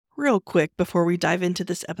real quick before we dive into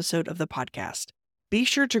this episode of the podcast. Be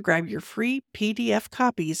sure to grab your free PDF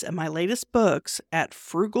copies of my latest books at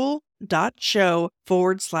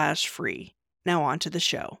frugal.show/free. Now on to the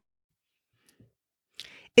show.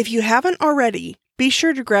 If you haven't already, be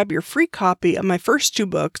sure to grab your free copy of my first two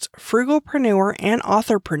books, Frugalpreneur and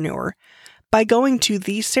Authorpreneur, by going to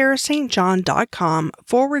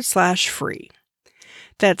thesarahstjohn.com/free.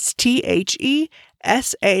 That's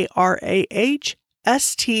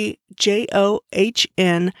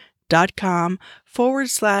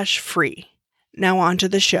THESARAHSTJOHN.com/free. Now on to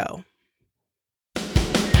the show.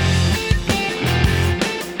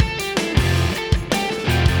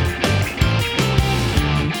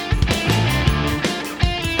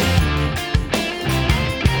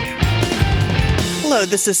 Hello,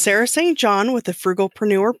 this is Sarah St. John with the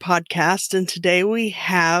Frugalpreneur podcast, and today we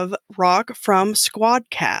have Rock from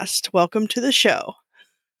Squadcast. Welcome to the show.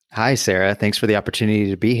 Hi, Sarah. Thanks for the opportunity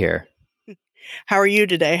to be here. How are you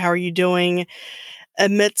today? How are you doing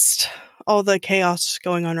amidst all the chaos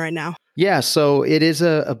going on right now? Yeah, so it is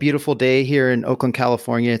a beautiful day here in Oakland,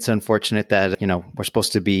 California. It's unfortunate that, we're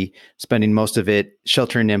supposed to be spending most of it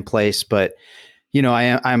sheltering in place, but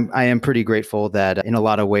I am pretty grateful that in a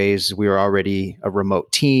lot of ways we are already a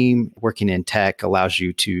remote team. Working in tech allows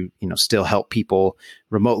you to, still help people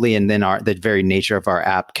remotely. And then the very nature of our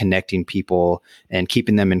app, connecting people and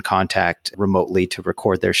keeping them in contact remotely to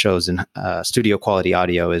record their shows in studio quality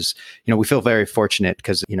audio is, we feel very fortunate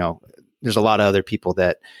because, there's a lot of other people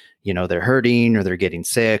that, they're hurting or they're getting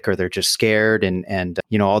sick or they're just scared. And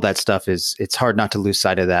all that stuff it's hard not to lose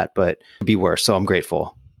sight of that, but it could be worse. So I'm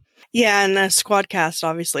grateful. Yeah, and Squadcast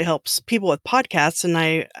obviously helps people with podcasts, and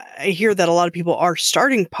I hear that a lot of people are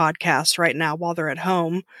starting podcasts right now while they're at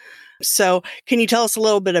home. So can you tell us a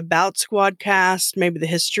little bit about Squadcast, maybe the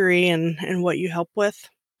history and what you help with?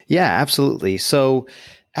 Yeah, absolutely. So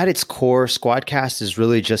at its core, Squadcast is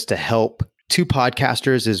really just to help. Two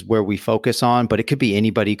podcasters is where we focus on, but it could be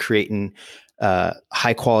anybody creating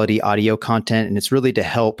high quality audio content. And it's really to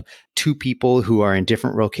help two people who are in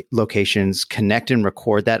different locations connect and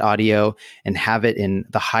record that audio and have it in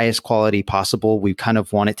the highest quality possible. We kind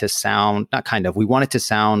of want it to sound, we want it to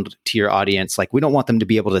sound to your audience. Like, we don't want them to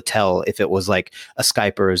be able to tell if it was like a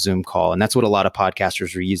Skype or a Zoom call. And that's what a lot of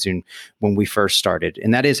podcasters were using when we first started.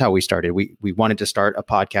 And that is how we started. We wanted to start a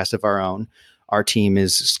podcast of our own. Our team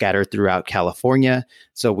is scattered throughout California.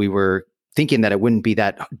 So we were thinking that it wouldn't be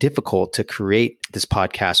that difficult to create this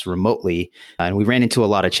podcast remotely. And we ran into a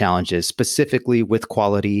lot of challenges, specifically with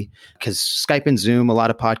quality, because Skype and Zoom, a lot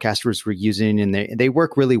of podcasters were using, and they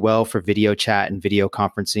work really well for video chat and video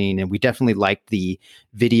conferencing. And we definitely liked the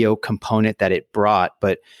video component that it brought,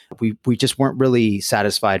 but we just weren't really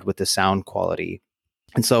satisfied with the sound quality.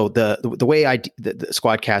 And so the way the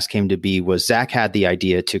Squadcast came to be was Zach had the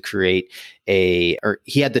idea to create he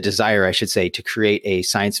had the desire, I should say, to create a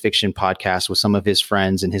science fiction podcast with some of his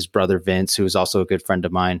friends and his brother Vince, who is also a good friend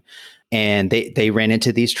of mine. And they ran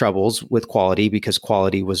into these troubles with quality because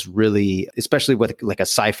quality was really, especially with like a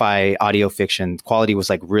sci-fi audio fiction, quality was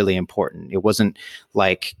like really important. It wasn't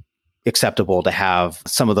like acceptable to have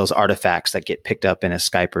some of those artifacts that get picked up in a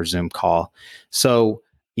Skype or Zoom call. So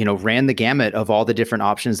ran the gamut of all the different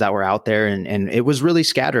options that were out there. And it was really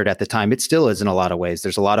scattered at the time. It still is in a lot of ways.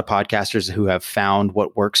 There's a lot of podcasters who have found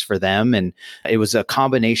what works for them. And it was a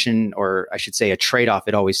combination, or I should say a trade-off.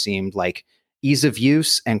 It always seemed like ease of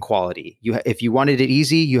use and quality. If you wanted it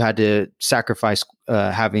easy, you had to sacrifice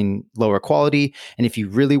having lower quality. And if you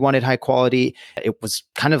really wanted high quality, it was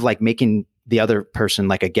kind of like making the other person,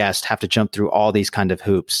 like a guest, have to jump through all these kind of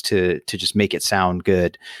hoops to just make it sound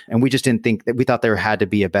good. And we just didn't think that. We thought there had to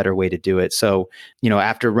be a better way to do it. So,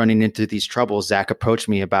 after running into these troubles, Zach approached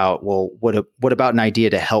me about, well, what about an idea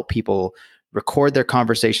to help people record their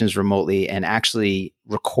conversations remotely and actually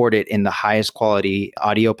record it in the highest quality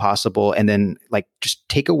audio possible, and then like just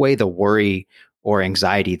take away the worry or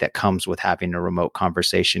anxiety that comes with having a remote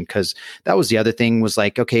conversation. Because that was the other thing, was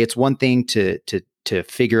like, okay, it's one thing to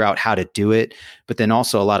figure out how to do it, but then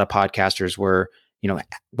also a lot of podcasters were,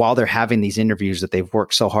 while they're having these interviews that they've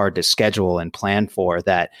worked so hard to schedule and plan for,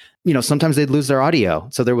 that, sometimes they'd lose their audio.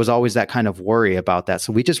 So there was always that kind of worry about that.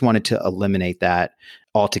 So we just wanted to eliminate that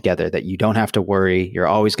altogether, that you don't have to worry. You're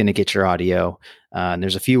always going to get your audio. And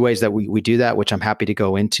there's a few ways that we do that, which I'm happy to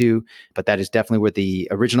go into, but that is definitely where the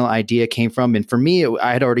original idea came from. And for me,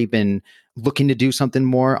 I had already been looking to do something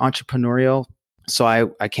more entrepreneurial. So I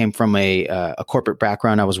came from a corporate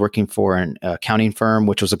background. I was working for an accounting firm,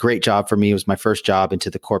 which was a great job for me. It was my first job into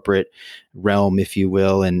the corporate realm, if you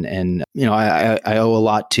will. And I owe a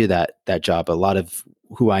lot to that job. A lot of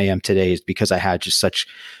who I am today is because I had just such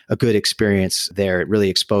a good experience there. It really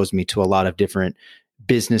exposed me to a lot of different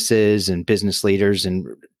businesses and business leaders, and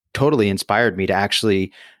totally inspired me to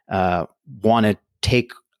actually want to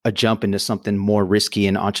take a jump into something more risky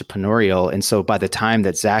and entrepreneurial. And so by the time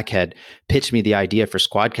that Zach had pitched me the idea for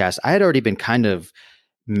Squadcast, I had already been kind of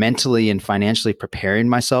mentally and financially preparing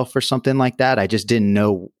myself for something like that. I just didn't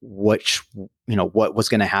know what was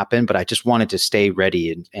going to happen, but I just wanted to stay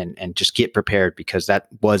ready and just get prepared, because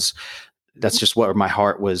that's just where my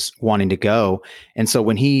heart was wanting to go. And so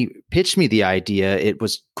when he pitched me the idea, it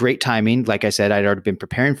was great timing. Like I said, I'd already been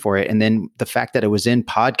preparing for it. And then the fact that it was in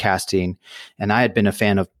podcasting, and I had been a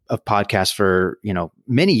fan of podcasts for,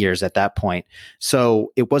 many years at that point.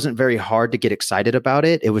 So it wasn't very hard to get excited about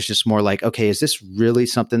it. It was just more like, okay, is this really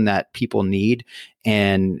something that people need?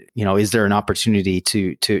 And, is there an opportunity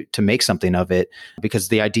to make something of it? Because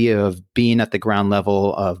the idea of being at the ground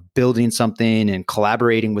level of building something and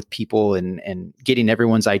collaborating with people and getting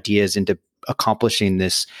everyone's ideas into accomplishing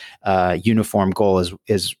this uniform goal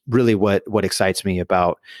is really what excites me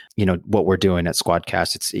about what we're doing at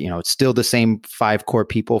Squadcast. It's still the same 5 core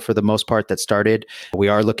people for the most part that started. We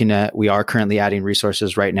are currently adding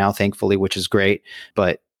resources right now, thankfully, which is great.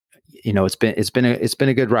 But it's been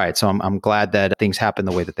a good ride. So I'm glad that things happen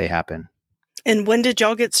the way that they happen. And when did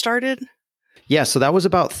y'all get started? Yeah, so that was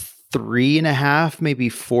about 3.5, maybe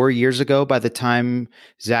 4 years ago. By the time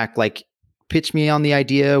Zach pitched me on the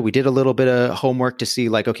idea, we did a little bit of homework to see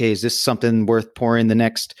okay, is this something worth pouring the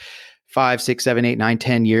next 5, 6, 7, 8, 9,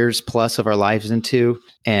 10 years plus of our lives into?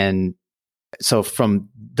 And so from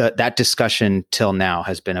that discussion till now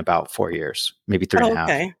has been about 4 years, maybe 3.5.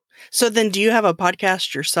 Okay. So then do you have a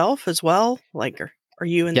podcast yourself as well? Are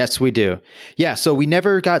you in? Yes, we do. Yeah. So we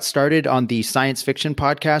never got started on the science fiction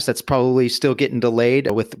podcast. That's probably still getting delayed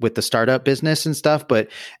with the startup business and stuff. But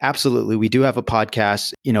absolutely, we do have a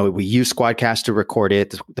podcast. We use Squadcast to record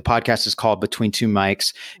it. The podcast is called Between Two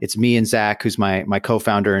Mics. It's me and Zach, who's my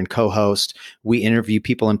co-founder and co-host. We interview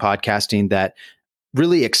people in podcasting that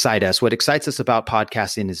really excite us. What excites us about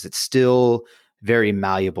podcasting is it's still very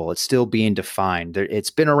malleable. It's still being defined. It's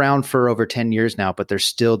been around for over 10 years now, but there's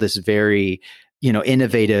still this very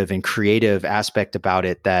innovative and creative aspect about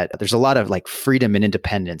it, that there's a lot of freedom and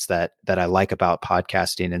independence that I like about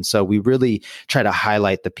podcasting. And so we really try to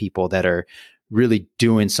highlight the people that are really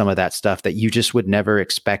doing some of that stuff that you just would never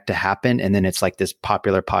expect to happen. And then it's this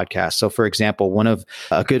popular podcast. So for example,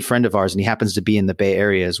 a good friend of ours, and he happens to be in the Bay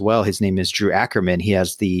Area as well. His name is Drew Ackerman. He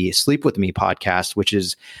has the Sleep With Me podcast, which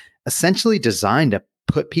is essentially designed to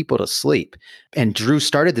put people to sleep. And Drew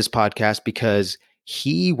started this podcast because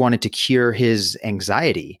he wanted to cure his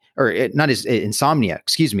anxiety, or not his insomnia,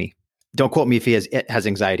 excuse me. Don't quote me if he has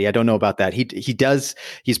anxiety. I don't know about that. He does.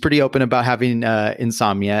 He's pretty open about having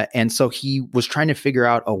insomnia. And so he was trying to figure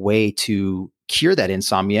out a way to cure that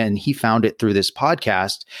insomnia. And he found it through this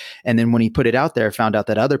podcast. And then when he put it out there, found out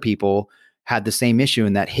that other people had the same issue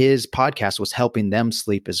and that his podcast was helping them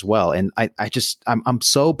sleep as well. And I'm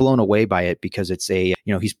so blown away by it, because it's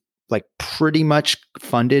he's pretty much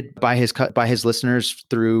funded by his listeners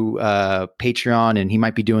through Patreon, and he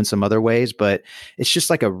might be doing some other ways, but it's just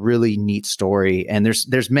a really neat story. And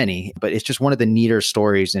there's many, but it's just one of the neater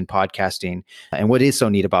stories in podcasting. And what is so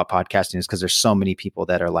neat about podcasting is because there's so many people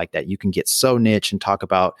that are like that. You can get so niche and talk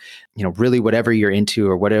about, really whatever you're into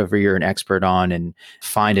or whatever you're an expert on, and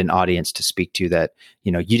find an audience to speak to that,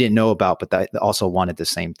 you didn't know about, but that also wanted the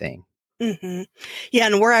same thing. Mm-hmm. Yeah,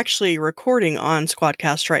 and we're actually recording on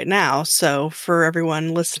Squadcast right now. So for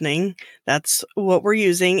everyone listening, that's what we're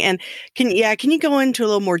using. And can you go into a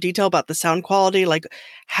little more detail about the sound quality,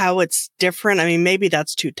 how it's different? I mean, maybe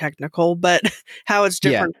that's too technical, but how it's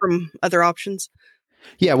different from other options?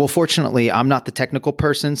 Yeah, well, fortunately, I'm not the technical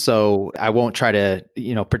person, so I won't try to,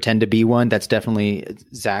 pretend to be one. That's definitely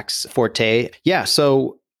Zach's forte. Yeah,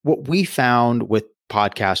 so what we found with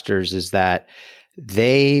podcasters is that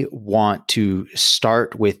they want to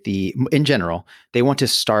start with the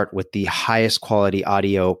highest quality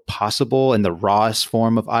audio possible and the rawest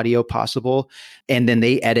form of audio possible. And then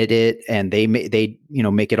they edit it and they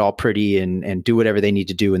make it all pretty and do whatever they need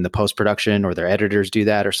to do in the post-production, or their editors do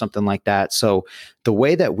that or something like that. So the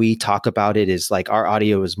way that we talk about it is our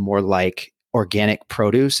audio is more like organic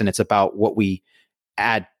produce, and it's about what we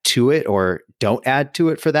add to it or don't add to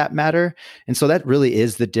it, for that matter. And so that really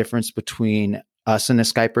is the difference between us and a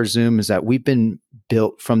Skype or Zoom, is that we've been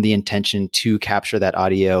built from the intention to capture that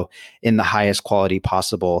audio in the highest quality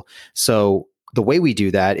possible. So the way we do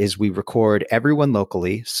that is we record everyone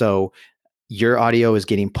locally. So your audio is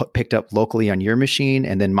getting picked up locally on your machine,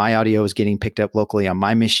 and then my audio is getting picked up locally on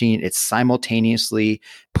my machine. It's simultaneously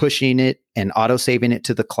pushing it and auto saving it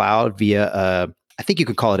to the cloud via I think you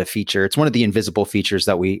could call it a feature. It's one of the invisible features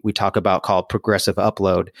that we talk about called progressive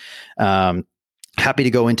upload. Happy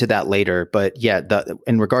to go into that later, but yeah,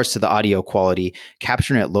 in regards to the audio quality,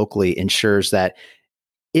 capturing it locally ensures that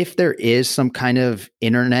if there is some kind of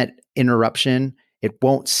internet interruption, it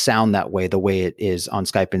won't sound that way, the way it is on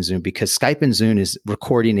Skype and Zoom, because Skype and Zoom is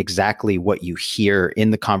recording exactly what you hear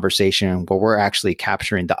in the conversation, where we're actually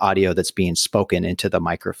capturing the audio that's being spoken into the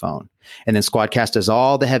microphone. And then Squadcast does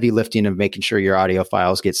all the heavy lifting of making sure your audio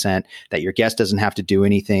files get sent, that your guest doesn't have to do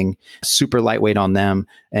anything, super lightweight on them,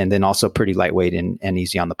 and then also pretty lightweight and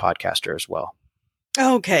easy on the podcaster as well.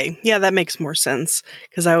 Okay. Yeah, that makes more sense,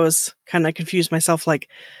 because I was kind of confused myself, like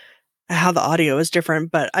how the audio is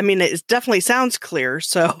different. But I mean, it definitely sounds clear.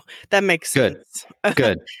 So that makes sense.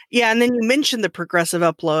 Good. Yeah. And then you mentioned the progressive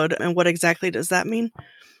upload. And what exactly does that mean?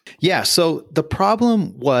 Yeah. So the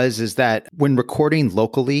problem is that when recording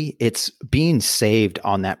locally, it's being saved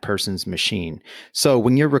on that person's machine. So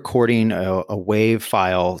when you're recording a WAV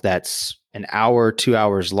file that's an hour, 2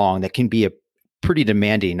 hours long, that can be pretty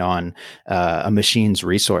demanding on a machine's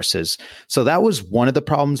resources. So that was one of the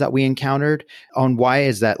problems that we encountered on why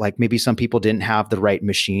is that, like, maybe some people didn't have the right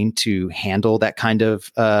machine to handle that kind of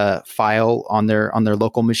file on their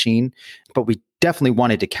local machine, but we definitely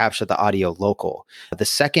wanted to capture the audio local. The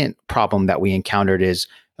second problem that we encountered is,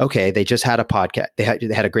 okay, they just had a podcast. They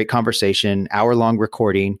had a great conversation, hour-long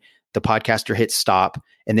recording. The podcaster hit stop,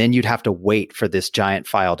 and then you'd have to wait for this giant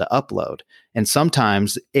file to upload. And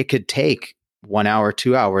sometimes it could take 1 hour,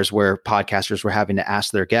 2 hours, where podcasters were having to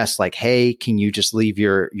ask their guests, like, hey, can you just leave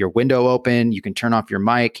your window open? You can turn off your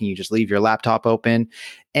mic. Can you just leave your laptop open?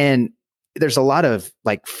 And there's a lot of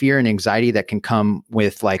like fear and anxiety that can come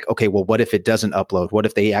with, like, okay, well, what if it doesn't upload? What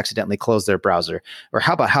if they accidentally close their browser? Or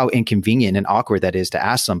how about how inconvenient and awkward that is to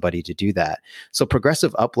ask somebody to do that? So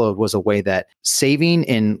progressive upload was a way that saving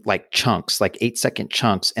in like chunks, like 8-second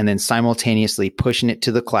chunks, and then simultaneously pushing it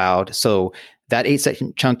to the cloud. So that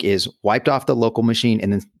 8-second chunk is wiped off the local machine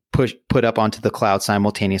and then put up onto the cloud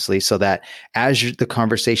simultaneously, so that as the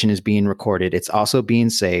conversation is being recorded, it's also being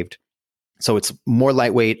saved. So it's more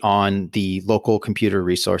lightweight on the local computer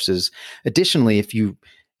resources. Additionally, if you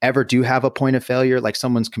ever do have a point of failure, like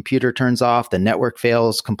someone's computer turns off, the network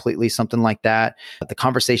fails completely, something like that, the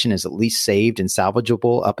conversation is at least saved and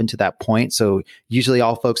salvageable up until that point. So usually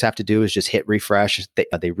all folks have to do is just hit refresh,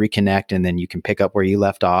 they reconnect, and then you can pick up where you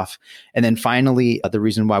left off. And then finally, the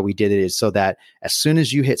reason why we did it is so that as soon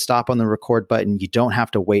as you hit stop on the record button, you don't have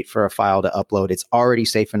to wait for a file to upload. It's already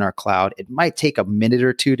safe in our cloud. It might take a minute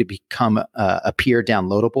or two to become appear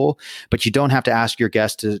downloadable, but you don't have to ask your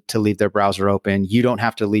guest to leave their browser open. You don't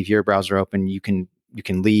have to leave your browser open. You can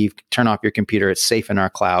leave, turn off your computer. It's safe in our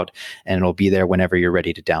cloud, and it'll be there whenever you're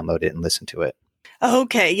ready to download it and listen to it.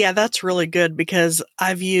 Okay. Yeah, that's really good, because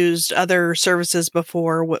I've used other services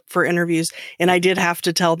before for interviews, and I did have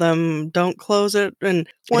to tell them, don't close it. And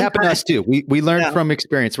it happened to us too. We learned from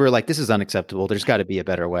experience. We were like, this is unacceptable. There's got to be a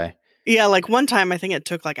better way. Yeah. Like one time, I think it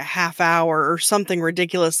took like a half hour or something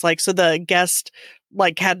ridiculous. Like, so the guest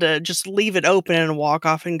like had to just leave it open and walk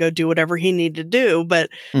off and go do whatever he needed to do. But,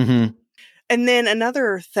 and then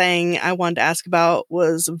another thing I wanted to ask about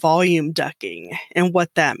was volume ducking and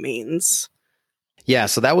what that means. Yeah,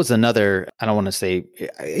 so that was another, I don't want to say,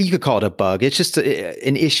 you could call it a bug. It's just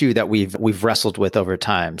an issue that we've wrestled with over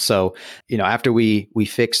time. So, after we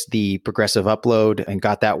fixed the progressive upload and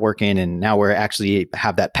got that working, and now we're actually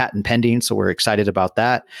have that patent pending, so we're excited about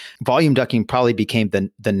that. Volume ducking probably became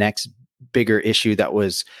the next bigger issue that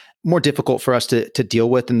was more difficult for us to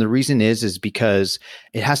deal with. And the reason is because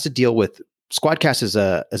it has to deal with, Squadcast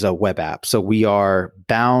is a web app. So we are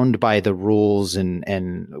bound by the rules,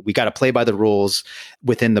 and we got to play by the rules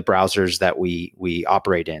within the browsers that we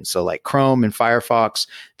operate in. So like Chrome and Firefox,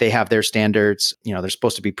 they have their standards. They're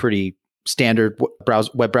supposed to be pretty standard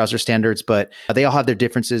web browser standards, but they all have their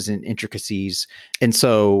differences and intricacies. And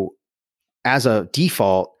so as a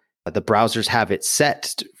default, the browsers have it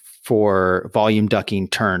set for volume ducking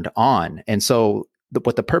turned on. And so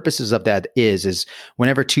what the purposes of that is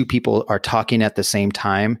whenever two people are talking at the same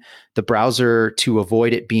time, the browser, to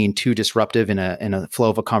avoid it being too disruptive in a flow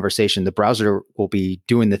of a conversation, the browser will be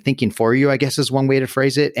doing the thinking for you, I guess is one way to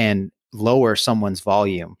phrase it, and lower someone's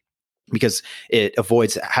volume, because it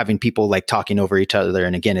avoids having people like talking over each other.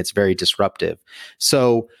 And again, it's very disruptive.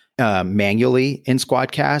 So manually in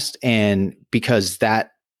Squadcast, and because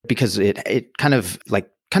it kind of like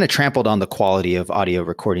kind of trampled on the quality of audio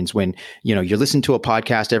recordings when, you're listening to a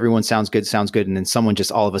podcast, everyone sounds good, and then someone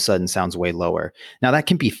just all of a sudden sounds way lower. Now that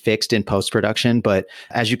can be fixed in post-production, but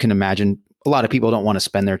as you can imagine, a lot of people don't want to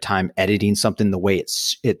spend their time editing something the way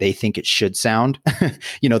they think it should sound.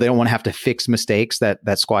 They don't want to have to fix mistakes that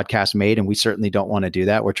Squadcast made, and we certainly don't want to do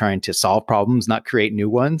that. We're trying to solve problems, not create new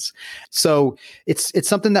ones. So it's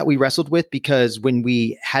something that we wrestled with, because when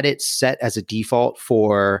we had it set as a default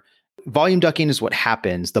for volume ducking is what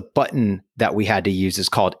happens. The button that we had to use is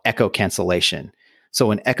called echo cancellation. So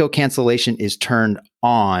when echo cancellation is turned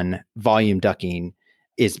on, volume ducking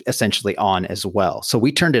is essentially on as well. So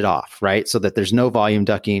we turned it off, right? So that there's no volume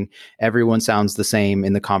ducking. Everyone sounds the same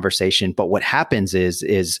in the conversation. But what happens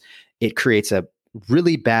is it creates a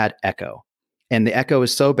really bad echo. And the echo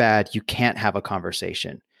is so bad, you can't have a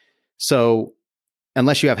conversation. So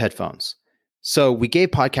unless you have headphones. So we gave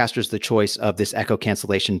podcasters the choice of this echo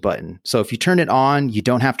cancellation button. So if you turn it on, you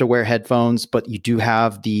don't have to wear headphones, but you do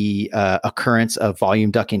have the occurrence of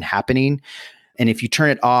volume ducking happening. And if you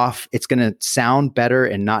turn it off, it's going to sound better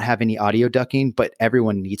and not have any audio ducking, but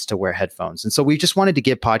everyone needs to wear headphones. And so we just wanted to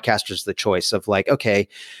give podcasters the choice of like, okay,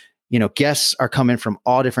 guests are coming from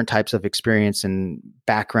all different types of experience and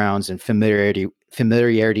backgrounds and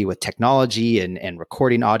familiarity with technology and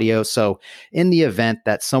recording audio. So in the event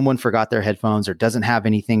that someone forgot their headphones or doesn't have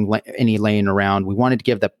any laying around, we wanted to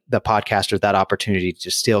give the podcaster that opportunity to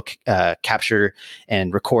still capture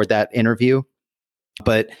and record that interview.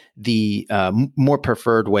 But the more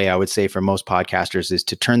preferred way, I would say, for most podcasters is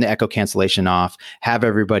to turn the echo cancellation off, have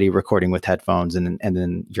everybody recording with headphones, and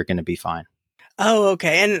then you're going to be fine. Oh,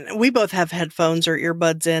 okay. And we both have headphones or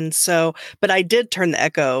earbuds in. So, but I did turn the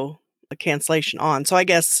echo cancellation on. So I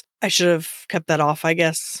guess I should have kept that off, I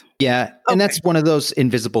guess. Yeah. And that's one of those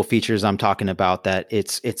invisible features I'm talking about, that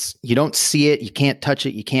it's, you don't see it, you can't touch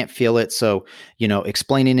it, you can't feel it. So,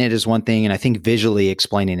 explaining it is one thing. And I think visually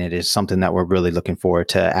explaining it is something that we're really looking forward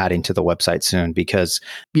to adding to the website soon, because,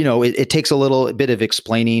 it takes a little bit of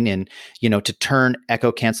explaining, and, to turn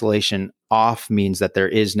echo cancellation off means that there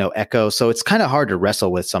is no echo. So it's kind of hard to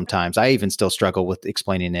wrestle with sometimes. I even still struggle with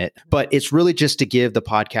explaining it, but it's really just to give the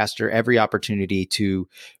podcaster every opportunity to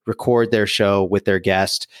record their show with their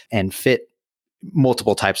guest and fit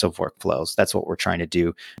multiple types of workflows. That's what we're trying to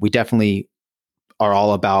do. We definitely are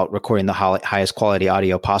all about recording the highest quality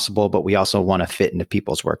audio possible, but we also want to fit into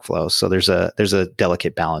people's workflows. So there's a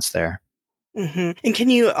delicate balance there. Mm-hmm. And can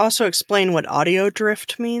you also explain what audio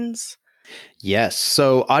drift means? Yes.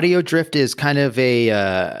 So audio drift is kind of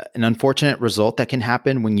an unfortunate result that can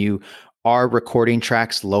happen when you are recording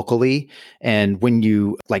tracks locally, and when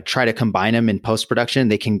you try to combine them in post-production,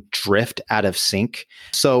 they can drift out of sync.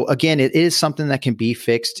 So again, it is something that can be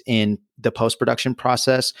fixed in the post-production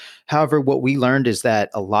process. However, what we learned is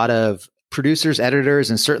that a lot of producers,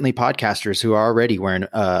 editors, and certainly podcasters who are already wearing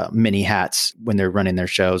many hats when they're running their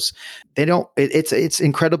shows, it's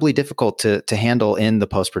incredibly difficult to handle in the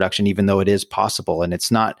post-production, even though it is possible. And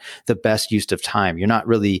it's not the best use of time. You're not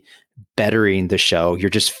really bettering the show. You're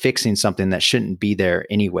just fixing something that shouldn't be there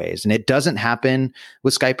anyways. And it doesn't happen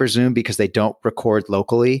with Skype or Zoom because they don't record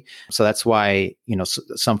locally. So that's why,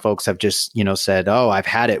 some folks have just, said, oh, I've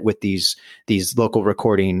had it with these local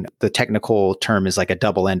recording. The technical term is like a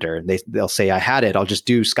double ender. They'll say, I had it. I'll just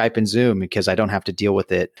do Skype and Zoom because I don't have to deal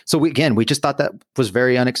with it. So we just thought that was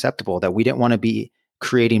very unacceptable, that we didn't want to be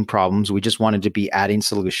creating problems. We just wanted to be adding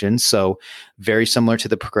solutions. So very similar to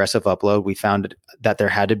the progressive upload, we found that there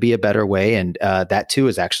had to be a better way. And that too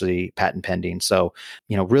is actually patent pending. So,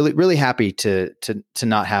 really, really happy to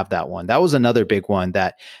not have that one. That was another big one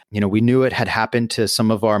that, we knew it had happened to some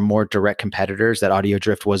of our more direct competitors, that audio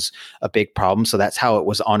drift was a big problem. So that's how it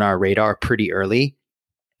was on our radar pretty early.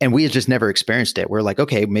 And we had just never experienced it. We're like,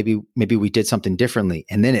 okay, maybe we did something differently.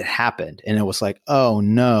 And then it happened. And it was like, oh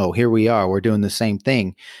no, here we are. We're doing the same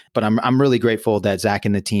thing. But I'm really grateful that Zach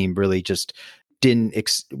and the team really just didn't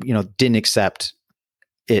accept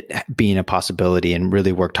it being a possibility and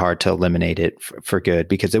really worked hard to eliminate it for good,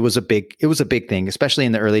 because it was a big thing, especially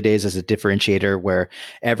in the early days as a differentiator, where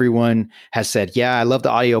everyone has said, yeah, I love the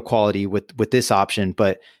audio quality with this option,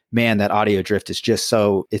 but man, that audio drift is just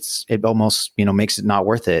it almost, makes it not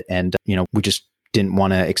worth it. And, we just didn't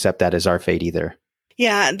want to accept that as our fate either.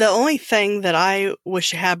 Yeah. The only thing that I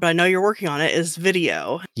wish you had, but I know you're working on it, is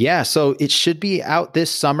video. Yeah. So it should be out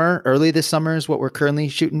this summer. Early this summer is what we're currently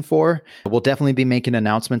shooting for. We'll definitely be making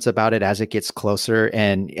announcements about it as it gets closer.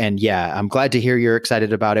 And yeah, I'm glad to hear you're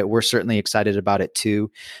excited about it. We're certainly excited about it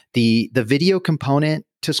too. The video component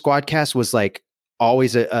to Squadcast was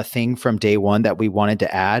always a thing from day one that we wanted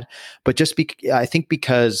to add, but I think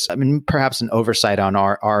because, I mean, perhaps an oversight on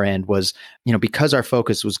our end was, because our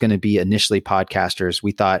focus was going to be initially podcasters,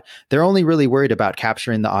 we thought they're only really worried about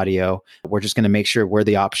capturing the audio. We're just going to make sure we're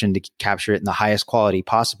the option to capture it in the highest quality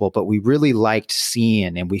possible. But we really liked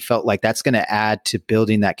seeing, and we felt like that's going to add to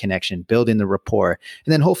building that connection, building the rapport.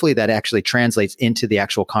 And then hopefully that actually translates into the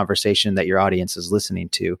actual conversation that your audience is listening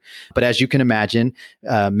to. But as you can imagine,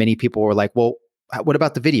 many people were like, well, what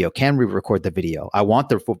about the video? Can we record the video? I want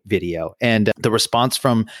the video. And the response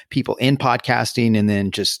from people in podcasting, and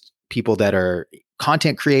then just people that are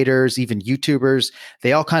content creators, even YouTubers,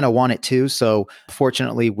 they all kind of want it too. So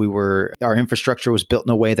fortunately, our infrastructure was built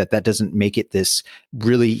in a way that doesn't make it this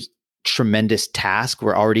really tremendous task.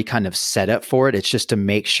 We're already kind of set up for it. It's just to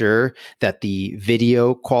make sure that the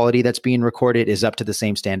video quality that's being recorded is up to the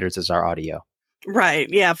same standards as our audio. Right.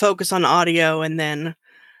 Yeah. Focus on audio, and then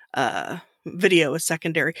video is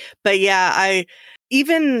secondary. But yeah,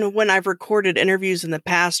 even when I've recorded interviews in the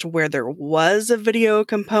past where there was a video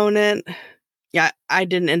component, I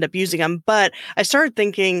didn't end up using them. But I started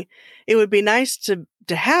thinking it would be nice to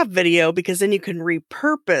have video, because then you can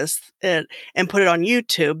repurpose it and put it on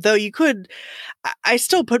YouTube. Though I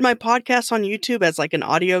still put my podcast on YouTube as like an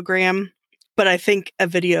audiogram, but I think a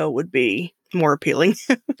video would be more appealing.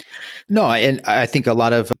 No, and I think a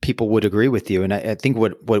lot of people would agree with you. And I think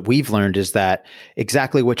what we've learned is that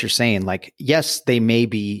exactly what you're saying. Like, yes,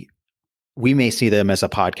 we may see them as a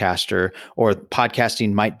podcaster, or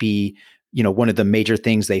podcasting might be, one of the major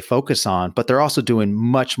things they focus on, but they're also doing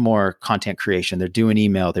much more content creation. They're doing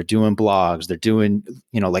email, they're doing blogs, they're doing,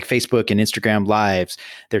 like Facebook and Instagram lives,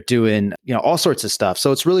 they're doing, all sorts of stuff.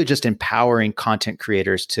 So it's really just empowering content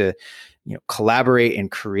creators to, collaborate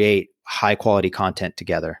and create high quality content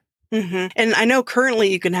together. Mm-hmm. And I know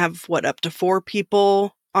currently you can have up to 4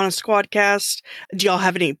 people on a Squadcast. Do y'all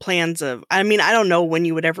have any plans I don't know when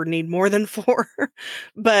you would ever need more than 4,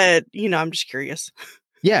 but I'm just curious.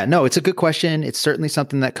 Yeah, no, it's a good question. It's certainly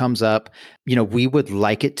something that comes up. We would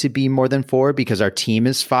like it to be more than 4 because our team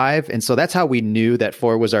is 5. And so that's how we knew that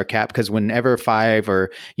 4 was our cap, because whenever 5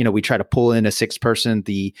 or, we try to pull in a 6th person,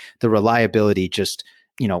 the reliability just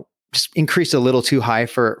increased a little too high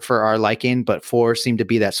for our liking, but 4 seemed to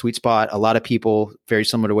be that sweet spot. A lot of people, very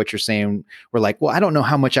similar to what you're saying, were like, well, I don't know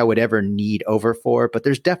how much I would ever need over 4, but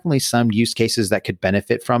there's definitely some use cases that could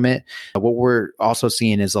benefit from it. What we're also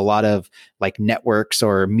seeing is a lot of like networks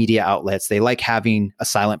or media outlets, they like having a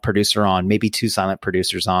silent producer on, maybe 2 silent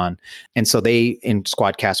producers on. And so they in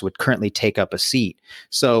Squadcast would currently take up a seat.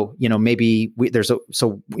 So, maybe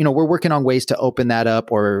we're working on ways to open that up,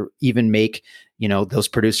 or even make those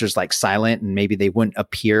producers like silent, and maybe they wouldn't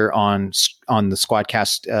appear on the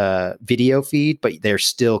Squadcast video feed, but they're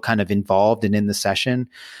still kind of involved and in the session.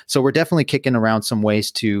 So we're definitely kicking around some ways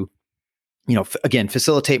to, again,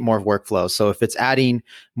 facilitate more workflow. So if it's adding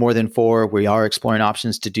more than 4, we are exploring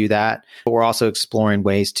options to do that. But we're also exploring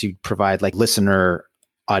ways to provide like listener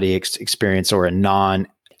audio experience, or a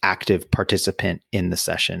non-active participant in the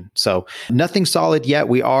session. So nothing solid yet.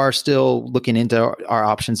 We are still looking into our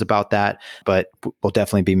options about that, but we'll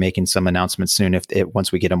definitely be making some announcements soon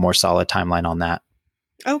once we get a more solid timeline on that.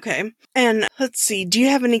 Okay. And let's see, do you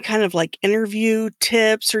have any kind of like interview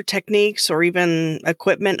tips or techniques, or even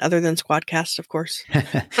equipment other than Squadcast, of course?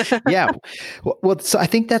 Yeah. Well, so I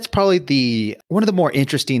think that's probably one of the more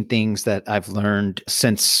interesting things that I've learned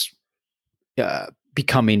since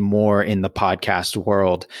becoming more in the podcast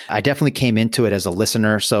world. I definitely came into it as a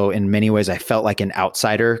listener. So in many ways, I felt like an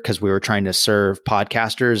outsider because we were trying to serve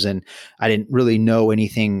podcasters, and I didn't really know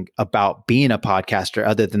anything about being a podcaster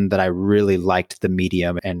other than that I really liked the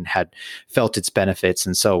medium and had felt its benefits.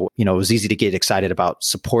 And so, it was easy to get excited about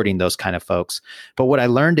supporting those kind of folks. But what I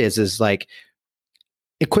learned is like,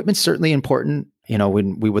 equipment's certainly important.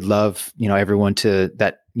 When we would love, everyone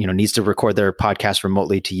that needs to record their podcast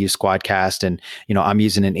remotely to use Squadcast. And, I'm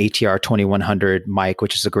using an ATR 2100 mic,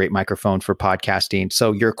 which is a great microphone for podcasting.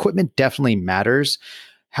 So your equipment definitely matters.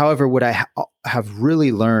 However, what I have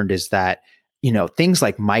really learned is that, things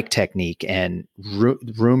like mic technique and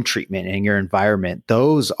room treatment in your environment,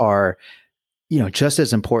 those are, just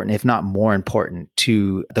as important, if not more important,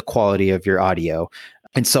 to the quality of your audio.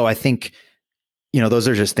 And so I think those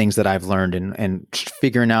are just things that I've learned and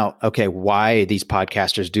figuring out, okay, why these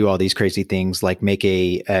podcasters do all these crazy things, like make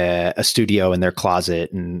a studio in their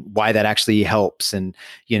closet, and why that actually helps. And,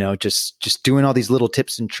 just doing all these little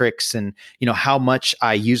tips and tricks, and, how much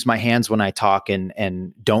I use my hands when I talk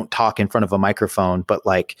and don't talk in front of a microphone, but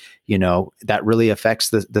like, that really affects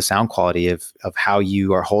the sound quality of how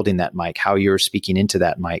you are holding that mic, how you're speaking into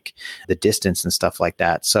that mic, the distance and stuff like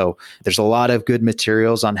that. So there's a lot of good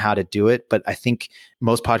materials on how to do it. But I think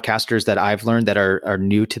most podcasters that I've learned that are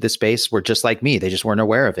new to the space were just like me. They just weren't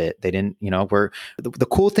aware of it. They didn't, the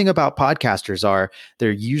cool thing about podcasters are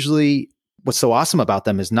they're usually, what's so awesome about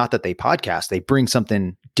them is not that they podcast, they bring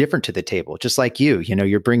something different to the table. Just like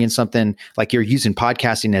you're bringing something, like you're using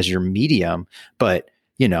podcasting as your medium, but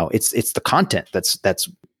it's the content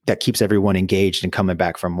that keeps everyone engaged and coming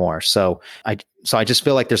back for more. So I just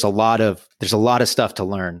feel like there's a lot of stuff to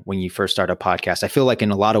learn when you first start a podcast. I feel like in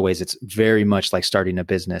a lot of ways, it's very much like starting a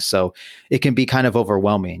business. So it can be kind of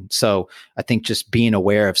overwhelming. So I think just being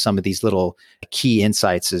aware of some of these little key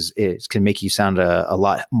insights can make you sound a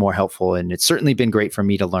lot more helpful. And it's certainly been great for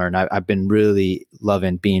me to learn. I've been really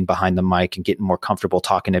loving being behind the mic and getting more comfortable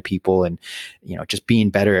talking to people, and, just being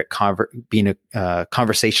better at being a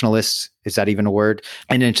conversationalist. Is that even a word?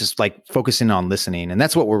 And then just like focusing on listening. And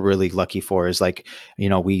that's what we're really lucky for, is like,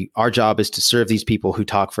 our job is to serve these people who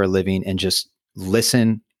talk for a living and just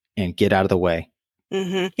listen and get out of the way.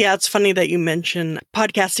 Mm-hmm. Yeah, it's funny that you mention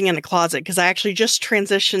podcasting in a closet, because I actually just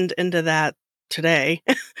transitioned into that today.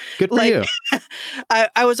 Good for you.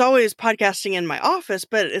 I was always podcasting in my office,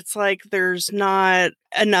 but it's like there's not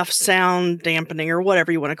enough sound dampening or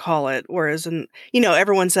whatever you want to call it. Whereas,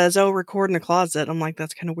 everyone says, "Oh, record in the closet." I'm like,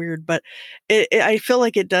 that's kind of weird, but I feel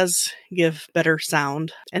like it does give better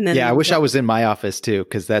sound. And then, I wish I was in my office too,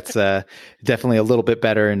 because that's definitely a little bit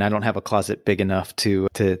better. And I don't have a closet big enough to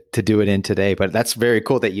do it in today. But that's very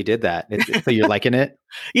cool that you did that. So you're liking it?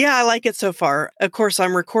 Yeah, I like it so far. Of course,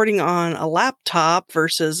 I'm recording on a laptop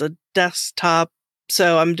versus a desktop,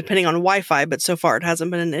 so I'm depending on Wi-Fi, but so far it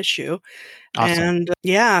hasn't been an issue. Awesome. And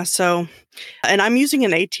and I'm using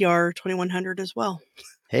an ATR 2100 as well.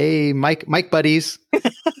 Hey, Mike buddies.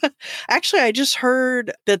 Actually, I just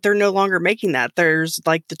heard that they're no longer making that. There's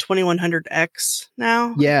like the 2100X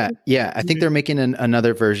now. Yeah. I think they're making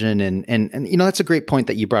another version. And that's a great point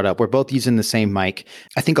that you brought up. We're both using the same mic.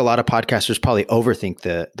 I think a lot of podcasters probably overthink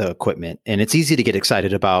the equipment, and it's easy to get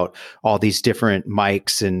excited about all these different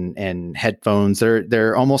mics and headphones.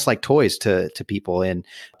 They're almost like toys to people.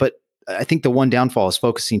 But I think the one downfall is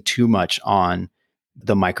focusing too much on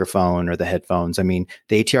the microphone or the headphones. I mean,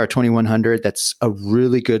 the ATR 2100, that's a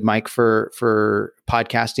really good mic for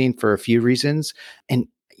podcasting for a few reasons. And,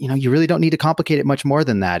 you really don't need to complicate it much more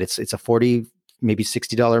than that. It's a $40, maybe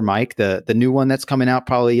 $60 mic. The new one that's coming out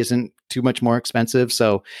probably isn't too much more expensive.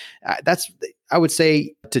 So I would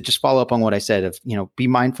say, to just follow up on what I said, of, be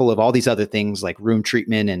mindful of all these other things like room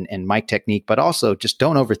treatment and mic technique, but also just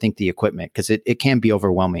don't overthink the equipment, because it can be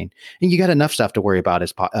overwhelming. And you got enough stuff to worry about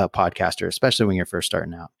as a podcaster, especially when you're first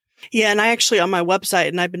starting out. Yeah, and I actually, on my website,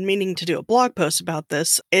 and I've been meaning to do a blog post about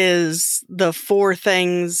this, is the 4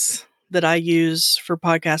 things that I use for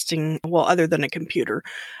podcasting, well, other than a computer,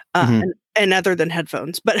 and other than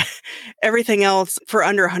headphones, but everything else for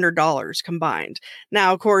under $100 combined.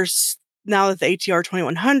 Now, of course, now that the ATR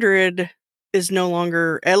 2100 is no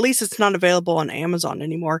longer, at least it's not available on Amazon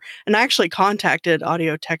anymore. And I actually contacted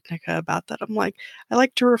Audio Technica about that. I'm like, I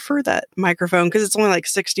like to refer that microphone because it's only like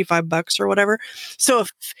 $65 or whatever. So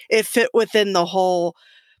if it fit within the whole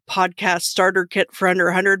podcast starter kit for under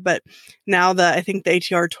 100, but now I think the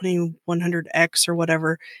ATR 2100X or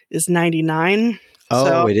whatever is $99. Oh,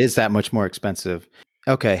 so, it is that much more expensive.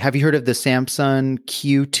 Okay. Have you heard of the Samsung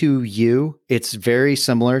Q2U? It's very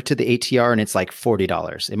similar to the ATR, and it's like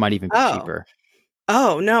 $40. It might even be cheaper.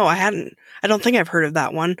 Oh, no, I hadn't. I don't think I've heard of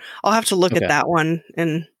that one. I'll have to look at that one.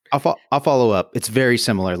 And I'll follow up. It's very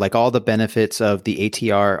similar. Like, all the benefits of the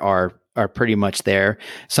ATR are pretty much there.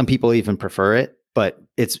 Some people even prefer it, but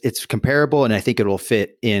it's comparable, and I think it will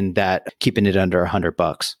fit in that, keeping it under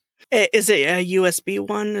 $100. Is it a USB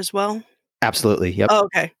one as well? Absolutely. Yep. Oh,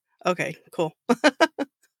 okay. Okay, cool.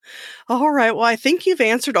 All right. Well, I think you've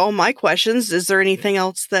answered all my questions. Is there anything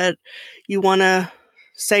else that you want to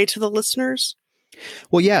say to the listeners?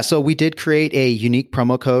 Well, yeah. So we did create a unique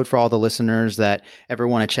promo code for all the listeners that ever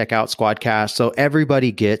want to check out Squadcast. So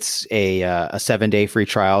everybody gets a 7-day free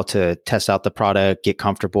trial to test out the product, get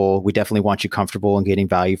comfortable. We definitely want you comfortable and getting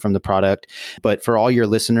value from the product. But for all your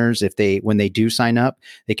listeners, when they do sign up,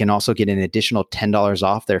 they can also get an additional $10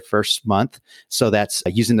 off their first month. So that's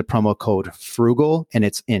using the promo code FRUGAL, and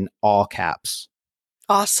it's in all caps.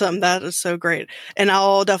 Awesome. That is so great. And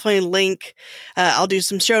I'll definitely link, I'll do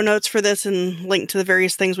some show notes for this and link to the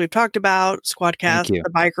various things we've talked about, Thank Squadcast, you.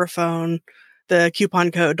 the microphone, the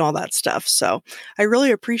coupon code, and all that stuff. So I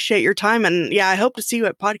really appreciate your time. And yeah, I hope to see you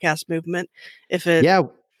at Podcast Movement if it Yeah,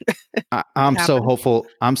 I'm so happens. hopeful.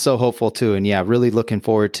 I'm so hopeful too, and yeah, really looking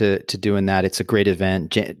forward to doing that. It's a great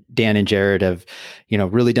event. Dan and Jared have,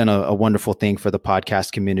 really done a wonderful thing for the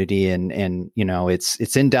podcast community, and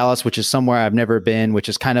it's in Dallas, which is somewhere I've never been, which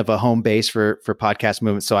is kind of a home base for Podcast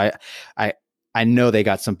Movement. So I know they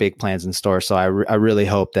got some big plans in store. So I really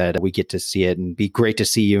hope that we get to see it, and be great to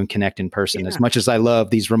see you and connect in person. Yeah. As much as I love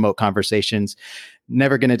these remote conversations,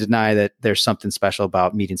 never going to deny that there's something special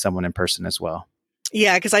about meeting someone in person as well.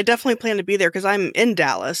 Yeah, because I definitely plan to be there because I'm in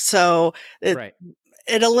Dallas. So Right.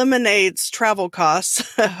 it eliminates travel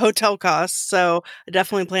costs, hotel costs. So I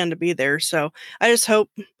definitely plan to be there. So I just hope,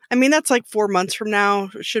 I mean, that's like 4 months from now.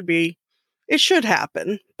 It should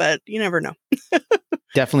happen, but you never know.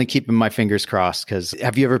 Definitely keeping my fingers crossed, because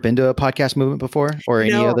have you ever been to a Podcast Movement before or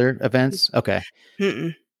any No. other events? Okay.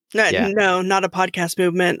 Mm-mm. Yeah. No, not a Podcast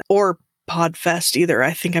Movement or Podfest either.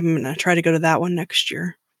 I think I'm going to try to go to that one next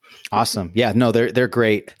year. Awesome. Yeah, no, they're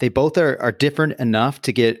great. They both are different enough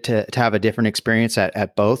to get to have a different experience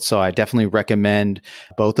at both. So I definitely recommend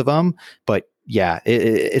both of them. But yeah,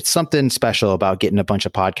 it's something special about getting a bunch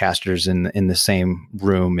of podcasters in the same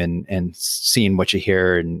room and seeing what you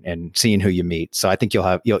hear and seeing who you meet. So I think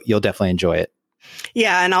you'll definitely enjoy it.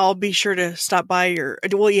 Yeah, and I'll be sure to stop by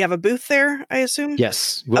will you have a booth there, I assume?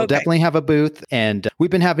 Yes, we'll Okay. definitely have a booth. And we've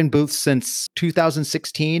been having booths since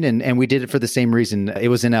 2016, and we did it for the same reason. It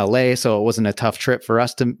was in LA, so it wasn't a tough trip for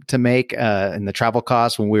us to make, and the travel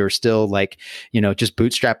costs when we were still just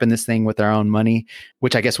bootstrapping this thing with our own money,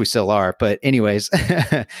 which I guess we still are. But anyways,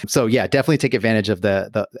 so yeah, definitely take advantage of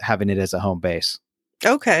the having it as a home base.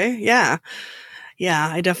 Okay. Yeah. Yeah,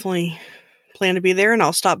 I definitely plan to be there and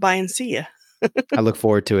I'll stop by and see you. I look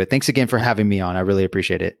forward to it. Thanks again for having me on. I really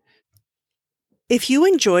appreciate it. If you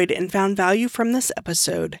enjoyed and found value from this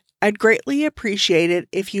episode, I'd greatly appreciate it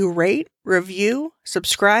if you rate, review,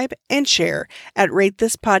 subscribe, and share at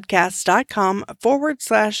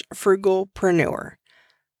ratethispodcast.com/frugalpreneur.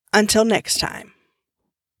 Until next time.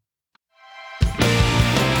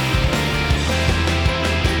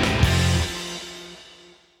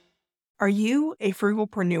 Are you a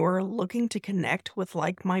frugalpreneur looking to connect with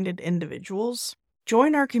like-minded individuals?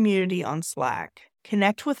 Join our community on Slack.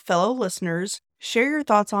 Connect with fellow listeners, share your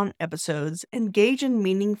thoughts on episodes, engage in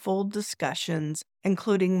meaningful discussions,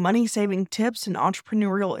 including money-saving tips and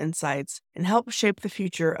entrepreneurial insights, and help shape the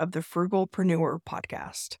future of the Frugalpreneur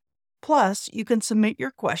podcast. Plus, you can submit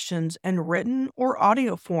your questions in written or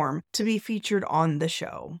audio form to be featured on the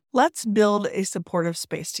show. Let's build a supportive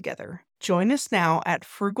space together. Join us now at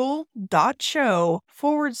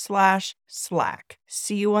frugal.show/Slack.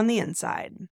 See you on the inside.